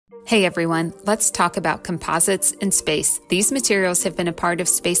Hey everyone, let's talk about composites in space. These materials have been a part of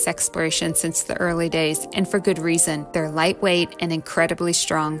space exploration since the early days, and for good reason. They're lightweight and incredibly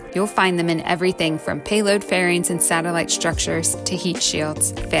strong. You'll find them in everything from payload fairings and satellite structures to heat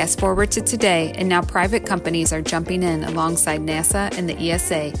shields. Fast forward to today, and now private companies are jumping in alongside NASA and the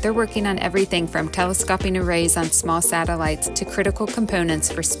ESA. They're working on everything from telescoping arrays on small satellites to critical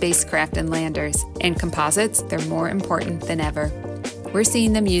components for spacecraft and landers. And composites, they're more important than ever. We're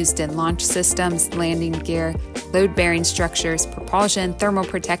seeing them used in launch systems, landing gear, load-bearing structures, propulsion, thermal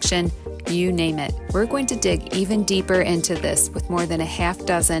protection, you name it. We're going to dig even deeper into this with more than a half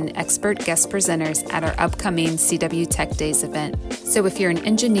dozen expert guest presenters at our upcoming CW Tech Days event. So if you're an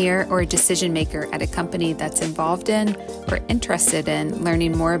engineer or a decision maker at a company that's involved in or interested in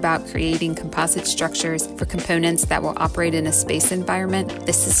learning more about creating composite structures for components that will operate in a space environment,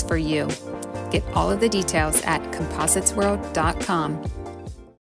 this is for you. Get all of the details at compositesworld.com.